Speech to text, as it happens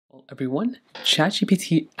Well, everyone,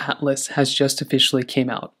 ChatGPT Atlas has just officially came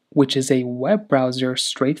out, which is a web browser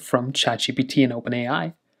straight from ChatGPT and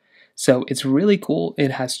OpenAI. So it's really cool.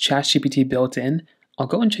 It has ChatGPT built in. I'll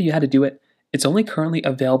go and show you how to do it. It's only currently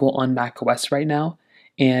available on macOS right now,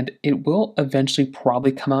 and it will eventually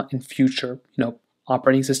probably come out in future,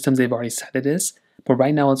 operating systems. They've already said it is, but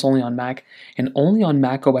right now it's only on Mac and only on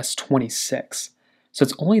macOS 26. So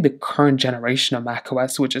it's only the current generation of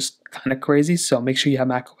macOS, which is kind of crazy. So make sure you have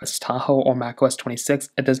macOS Tahoe or macOS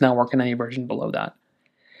 26. It does not work in any version below that.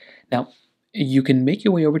 Now, you can make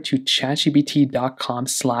your way over to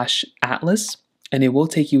chatgpt.com/atlas, and it will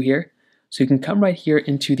take you here. So you can come right here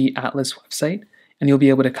into the Atlas website, and you'll be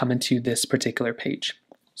able to come into this particular page.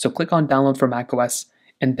 So click on download for macOS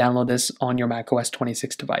and download this on your macOS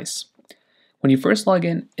 26 device. When you first log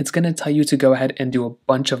in, it's going to tell you to go ahead and do a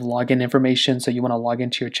bunch of login information. So you want to log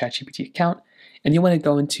into your ChatGPT account, and you want to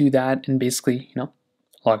go into that and basically,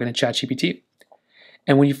 log into ChatGPT.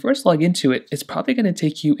 And when you first log into it, it's probably going to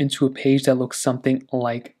take you into a page that looks something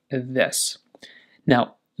like this.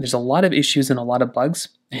 Now, there's a lot of issues and a lot of bugs,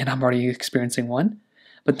 and I'm already experiencing one,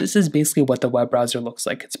 but this is basically what the web browser looks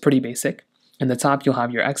like. It's pretty basic. In the top, you'll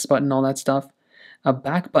have your X button, all that stuff, a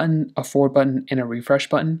back button, a forward button, and a refresh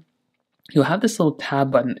button. You'll have this little tab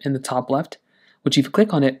button in the top left, which if you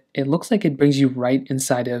click on it, it looks like it brings you right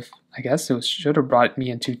inside of, I guess it should have brought me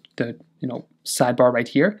into the, sidebar right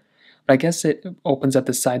here. But I guess it opens up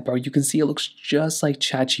the sidebar. You can see it looks just like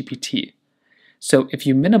ChatGPT. So if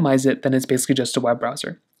you minimize it, then it's basically just a web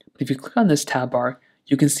browser. But if you click on this tab bar,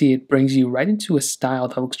 you can see it brings you right into a style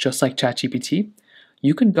that looks just like ChatGPT.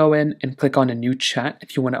 You can go in and click on a new chat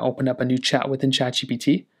if you want to open up a new chat within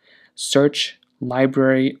ChatGPT. Search,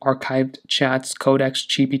 library, archived chats, codecs,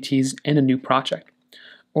 GPTs, and a new project.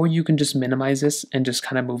 Or you can just minimize this and just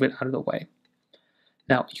kind of move it out of the way.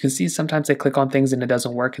 Now, you can see sometimes I click on things and it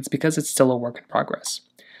doesn't work. It's because it's still a work in progress.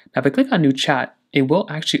 Now, if I click on new chat, it will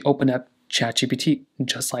actually open up ChatGPT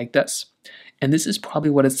just like this. And this is probably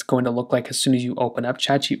what it's going to look like as soon as you open up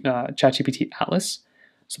ChatGPT Atlas.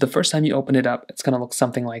 So the first time you open it up, it's going to look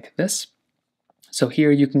something like this. So here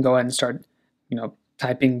you can go ahead and start,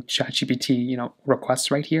 typing ChatGPT, requests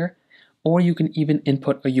right here, or you can even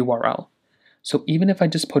input a URL. So even if I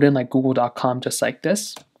just put in like google.com just like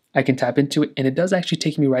this, I can tap into it and it does actually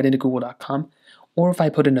take me right into google.com. Or if I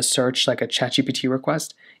put in a search like a ChatGPT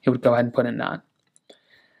request, it would go ahead and put in that.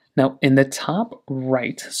 Now in the top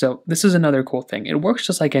right, so this is another cool thing. It works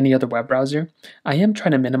just like any other web browser. I am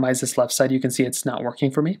trying to minimize this left side. You can see it's not working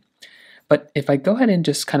for me. But if I go ahead and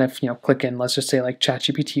just kind of, click in, let's just say like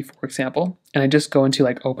ChatGPT, for example, and I just go into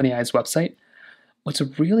like OpenAI's website, what's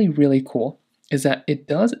really, really cool is that it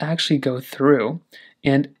does actually go through,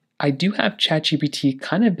 and I do have ChatGPT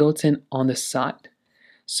kind of built in on the side.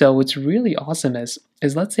 So what's really awesome is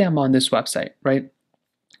let's say I'm on this website, right?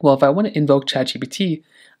 Well, if I want to invoke ChatGPT,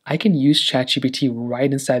 I can use ChatGPT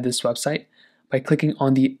right inside this website by clicking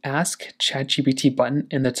on the Ask ChatGPT button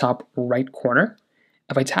in the top right corner.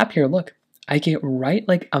 If I tap here, look, I get right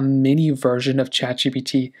like a mini version of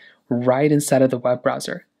ChatGPT right inside of the web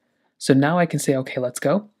browser. So now I can say, okay, let's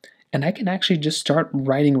go. And I can actually just start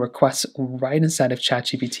writing requests right inside of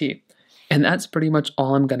ChatGPT. And that's pretty much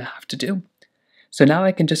all I'm going to have to do. So now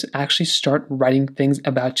I can just actually start writing things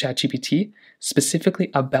about ChatGPT,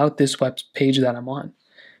 specifically about this web page that I'm on.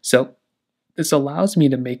 So this allows me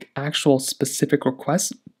to make actual specific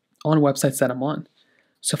requests on websites that I'm on.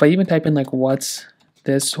 So if I even type in like, what's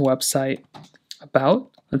this website about?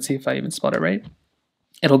 Let's see if I even spelled it right.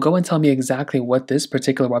 It'll go and tell me exactly what this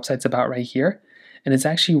particular website's about right here. And it's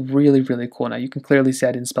actually really, really cool. Now you can clearly see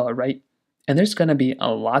I didn't spell it right. And there's going to be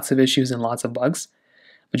lots of issues and lots of bugs.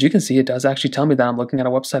 But you can see it does actually tell me that I'm looking at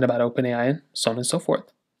a website about OpenAI and so on and so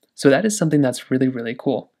forth. So that is something that's really, really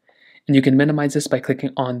cool. And you can minimize this by clicking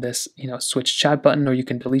on this, switch chat button, or you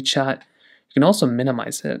can delete chat. You can also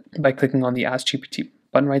minimize it by clicking on the Ask GPT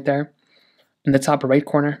button right there. In the top right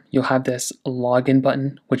corner, you'll have this login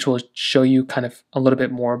button, which will show you kind of a little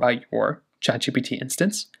bit more about your ChatGPT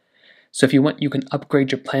instance. So if you want, you can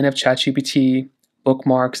upgrade your plan of ChatGPT,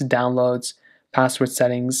 bookmarks, downloads, password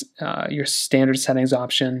settings, your standard settings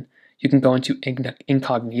option. You can go into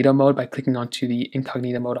incognito mode by clicking onto the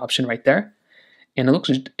incognito mode option right there. And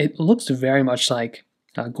it looks very much like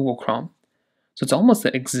Google Chrome. So it's almost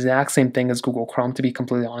the exact same thing as Google Chrome, to be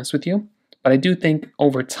completely honest with you. But I do think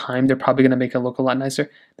over time, they're probably going to make it look a lot nicer.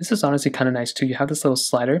 This is honestly kind of nice too. You have this little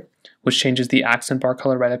slider, which changes the accent bar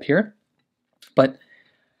color right up here. But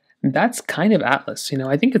that's kind of Atlas.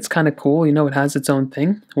 I think it's kind of cool. It has its own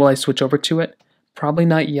thing. Will I switch over to it? Probably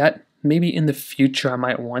not yet. Maybe in the future I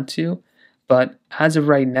might want to. But as of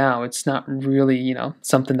right now, it's not really,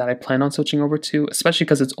 something that I plan on switching over to, especially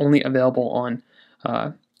because it's only available on,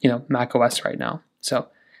 Mac OS right now. So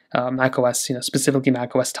Mac OS, specifically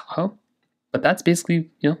Mac OS Tahoe. But that's basically,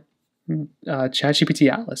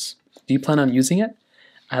 ChatGPT Atlas. Do you plan on using it?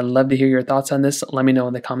 I'd love to hear your thoughts on this. Let me know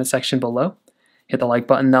in the comment section below. Hit the like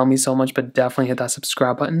button, that'll mean so much, but definitely hit that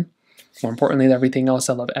subscribe button. More importantly than everything else,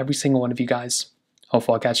 I love every single one of you guys.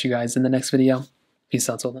 Hopefully I'll catch you guys in the next video. Peace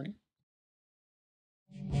out till then.